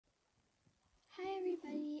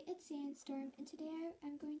Sandstorm, and today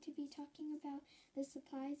I'm going to be talking about the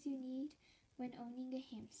supplies you need when owning a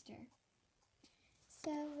hamster.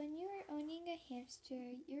 So when you are owning a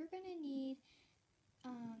hamster, you're going to need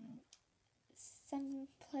some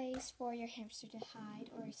place for your hamster to hide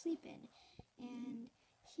or sleep in. And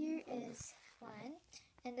here is one,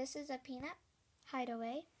 and this is a peanut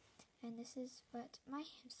hideaway, and this is what my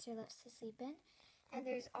hamster loves to sleep in. And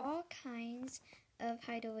there's all kinds of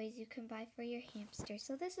hideaways you can buy for your hamster.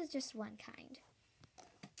 So this is just one kind.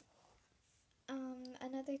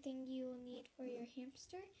 Another thing you will need for your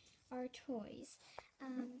hamster are toys.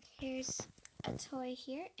 Here's a toy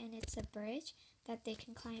here, and it's a bridge that they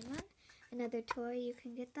can climb on. Another toy you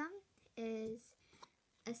can get them is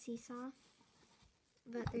a seesaw,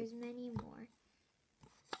 but there's many more.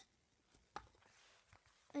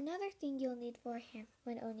 Another thing you'll need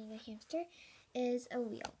when owning a hamster is a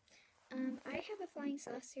wheel. I have a flying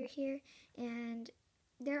saucer here, and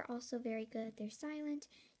they're also very good. They're silent.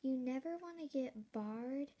 You never want to get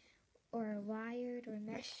barred or wired or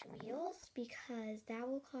mesh wheels because that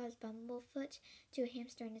will cause bumblefoot to a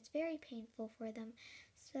hamster, and it's very painful for them.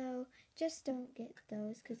 So just don't get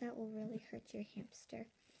those because that will really hurt your hamster.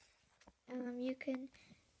 You can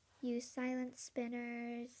use silent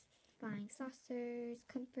spinners, flying saucers,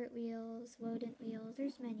 comfort wheels, rodent wheels.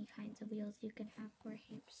 There's many kinds of wheels you can have for a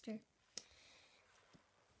hamster.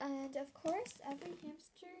 And of course, every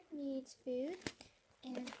hamster needs food.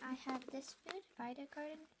 And I have this food, Vita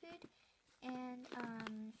Garden food. And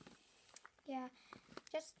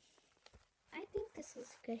I think this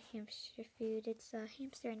is good hamster food. It's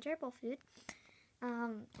hamster and gerbil food.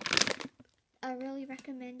 A really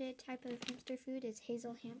recommended type of hamster food is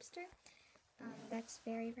hazel hamster. That's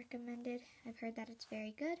very recommended. I've heard that it's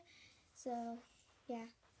very good. So, yeah.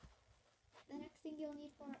 The next thing you'll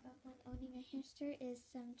need when owning a hamster is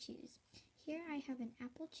some chews. Here I have an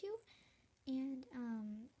apple chew, and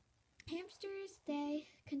hamsters, their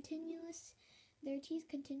teeth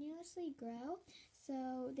continuously grow,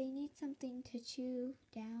 so they need something to chew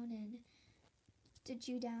down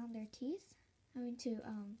their teeth. To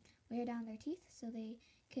wear down their teeth so they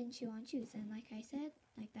can chew on chews. And like I said,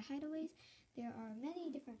 like the hideaways, there are many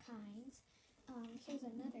different kinds. Here's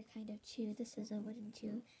another kind of chew. This is a wooden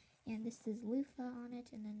chew, and this is loofah on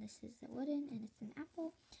it, and then this is the wooden, and it's an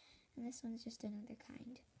apple, and this one's just another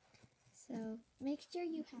kind. So make sure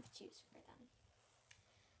you have chews for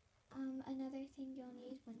them. Another thing you'll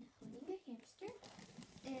need when owning a hamster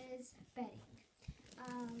is bedding.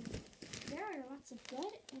 There are lots of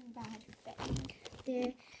good and bad bedding.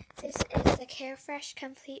 This is the Carefresh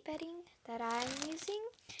Complete bedding that I'm using.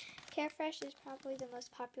 Carefresh is probably the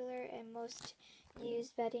most popular and most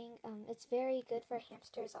used bedding. It's very good for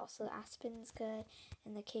hamsters. Also, Aspen's good,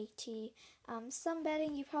 and the KT. Some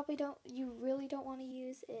bedding you really don't want to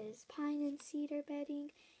use is pine and cedar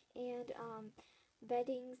bedding, and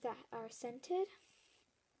beddings that are scented.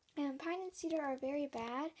 And pine and cedar are very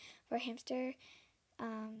bad for hamster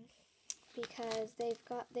because they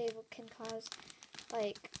can cause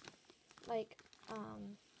it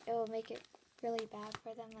will make it really bad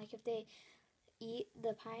for them. Like if they eat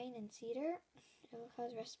the pine and cedar, it will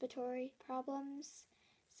cause respiratory problems.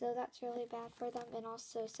 So that's really bad for them. And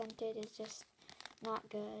also scented is just not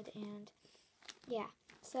good. And yeah,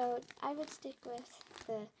 so I would stick with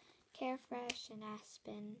the Carefresh and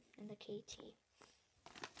Aspen and the KT.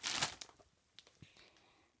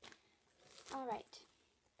 Alright.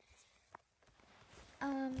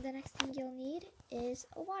 The next thing you'll need is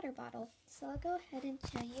a water bottle. So I'll go ahead and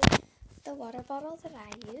show you the water bottle that I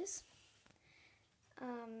use.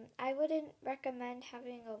 I wouldn't recommend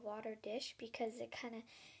having a water dish because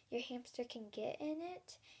your hamster can get in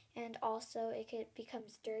it, and also it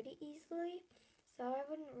becomes dirty easily. So I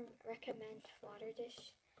wouldn't recommend water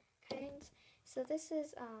dish kinds. So this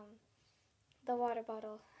is the water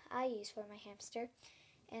bottle I use for my hamster,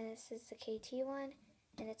 and this is the KT one,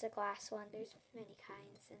 and it's a glass one. There's many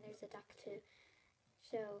kinds, and there's a duck to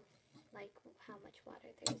show how much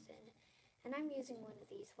water there's in. And I'm using one of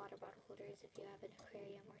these water bottle holders if you have an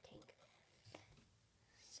aquarium or tank.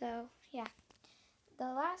 So, yeah.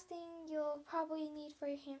 The last thing you'll probably need for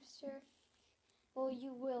your hamster,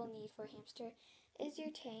 you will need for a hamster, is your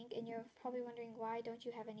tank. And you're probably wondering, why don't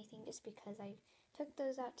you have anything? It's because I took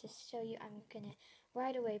those out to show you. I'm going to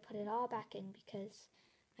right away put it all back in because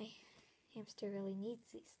my hamster really needs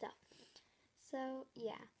these stuff. So,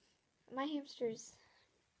 yeah. My hamster's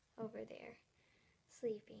over there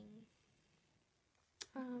sleeping.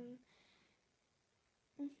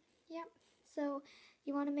 Yep. So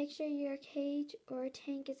you want to make sure your cage or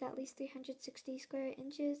tank is at least 360 square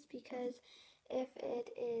inches, because if it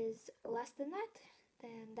is less than that,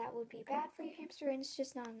 then that would be bad for your hamster, and it's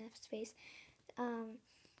just not enough space.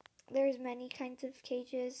 There's many kinds of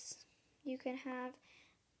cages you can have,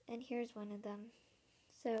 and here's one of them.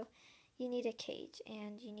 So you need a cage,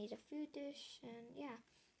 and you need a food dish, and yeah.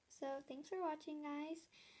 So thanks for watching, guys.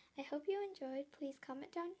 I hope you enjoyed. Please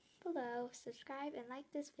comment down below, subscribe, and like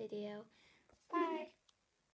this video. Bye!